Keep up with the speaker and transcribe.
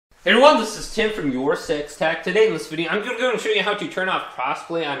Hey everyone, this is Tim from YourSixTech. Today in this video, I'm going to go and show you how to turn off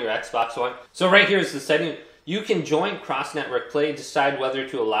crossplay on your Xbox One. So right here is the setting. You can join cross-network play, decide whether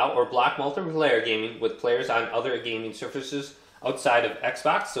to allow or block multiplayer gaming with players on other gaming surfaces outside of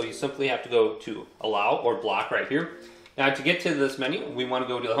Xbox. So you simply have to go to allow or block right here. Now to get to this menu, we want to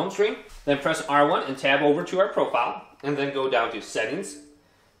go to the home screen, then press R1 and tab over to our profile, and then go down to settings.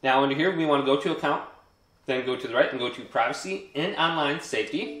 Now under here, we want to go to account, then go to the right and go to privacy and online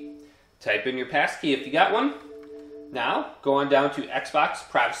safety. Type in your passkey if you got one. Now, go on down to Xbox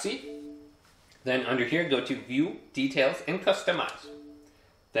Privacy. Then under here, go to View, Details, and Customize.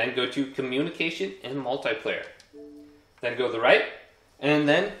 Then go to Communication and Multiplayer. Then go to the right, and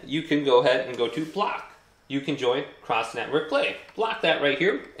then you can go ahead and go to Block. You can join cross-network play. Block that right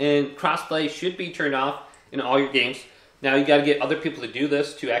here, and crossplay should be turned off in all your games. Now, you got to get other people to do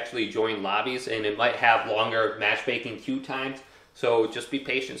this to actually join lobbies, and it might have longer matchmaking queue times. So just be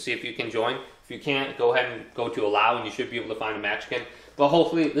patient, see if you can join. If you can't, go ahead and go to allow and you should be able to find a match again. But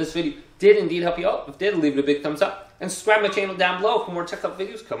hopefully this video did indeed help you out. If it did, leave it a big thumbs up and subscribe to my channel down below for more tech up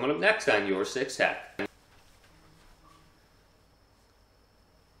videos coming up next on YourSixTech.